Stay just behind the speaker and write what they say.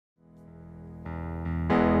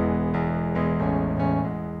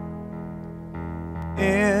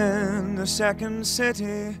the second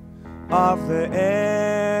city of the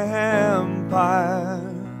empire,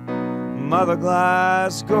 Mother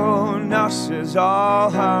Glasgow nurses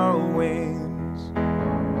all her wings,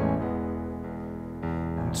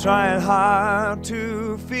 trying hard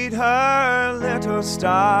to feed her little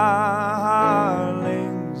starlings.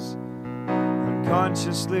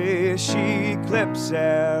 Unconsciously she clips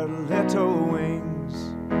their little wings.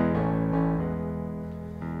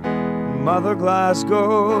 Mother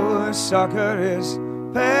Glasgow soccer is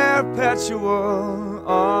perpetual,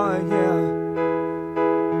 oh yeah,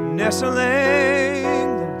 nestling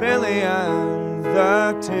the Billy and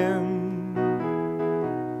the Tim.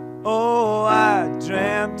 Oh, I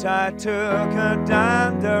dreamt I took a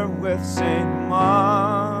dander with St.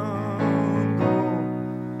 Mungo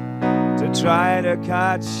to try to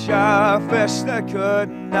catch a fish that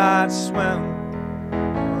could not swim.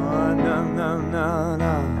 Oh, no, no, no,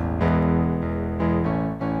 no.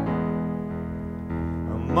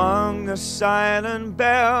 Among the silent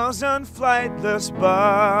bells and flightless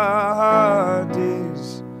birdies,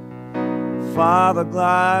 Father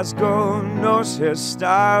Glasgow knows his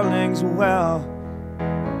starlings well.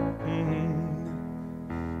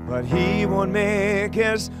 But he won't make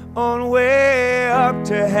his own way up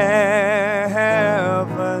to heaven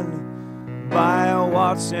by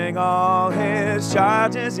waltzing all his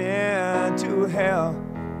charges into hell.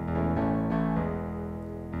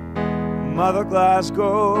 Mother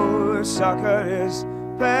Glasgow soccer is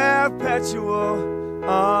perpetual,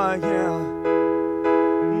 oh yeah,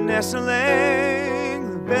 nestling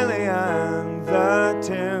the Billy and the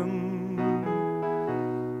Tim.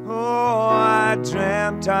 Oh, I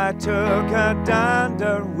dreamt I took a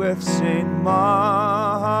dander with St.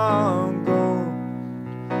 Mungo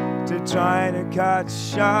to try to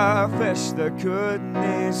catch a fish that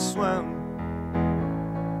couldn't swim.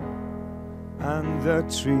 And the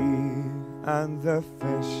tree and the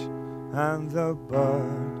fish and the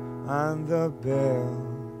bird and the bear,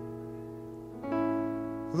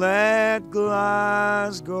 let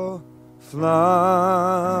Glasgow fly.